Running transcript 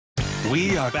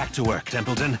We are back to work,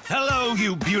 Templeton. Hello,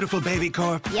 you beautiful baby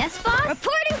corp. Yes, boss?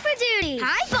 Reporting for duty.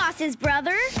 Hi, boss's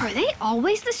brother. Are they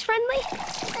always this friendly?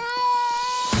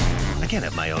 I can't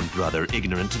have my own brother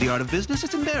ignorant to the art of business.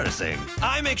 It's embarrassing.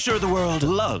 I make sure the world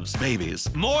loves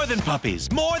babies. More than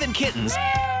puppies, more than kittens.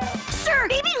 Sir,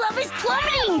 baby love is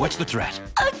plummeting. What's the threat?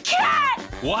 A cat!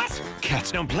 What?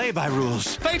 Cats don't play by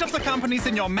rules. Fate of the company's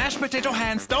in your mashed potato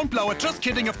hands. Don't blow it. Just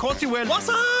kidding. Of course you will. What's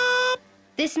up?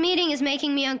 This meeting is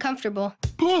making me uncomfortable.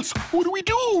 Boss, what do we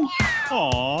do?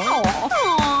 Aww.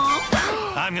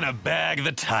 I'm gonna bag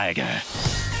the tiger.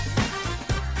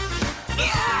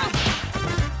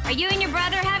 Are you and your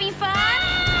brother having fun?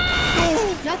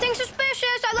 Nothing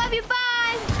suspicious. I love you.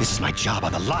 Bye. This is my job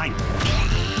on the line.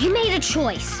 You made a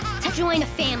choice to join a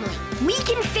family. We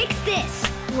can fix this.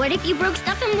 What if you broke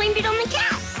stuff and blamed it on the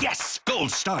cat? Yes, gold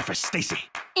star for Stacy.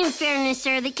 In fairness,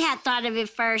 sir, the cat thought of it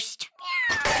first.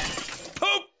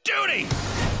 Poop duty!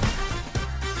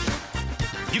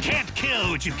 You can't kill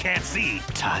what you can't see.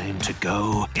 Time to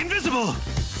go invisible.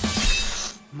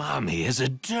 Mommy is a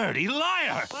dirty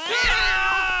liar.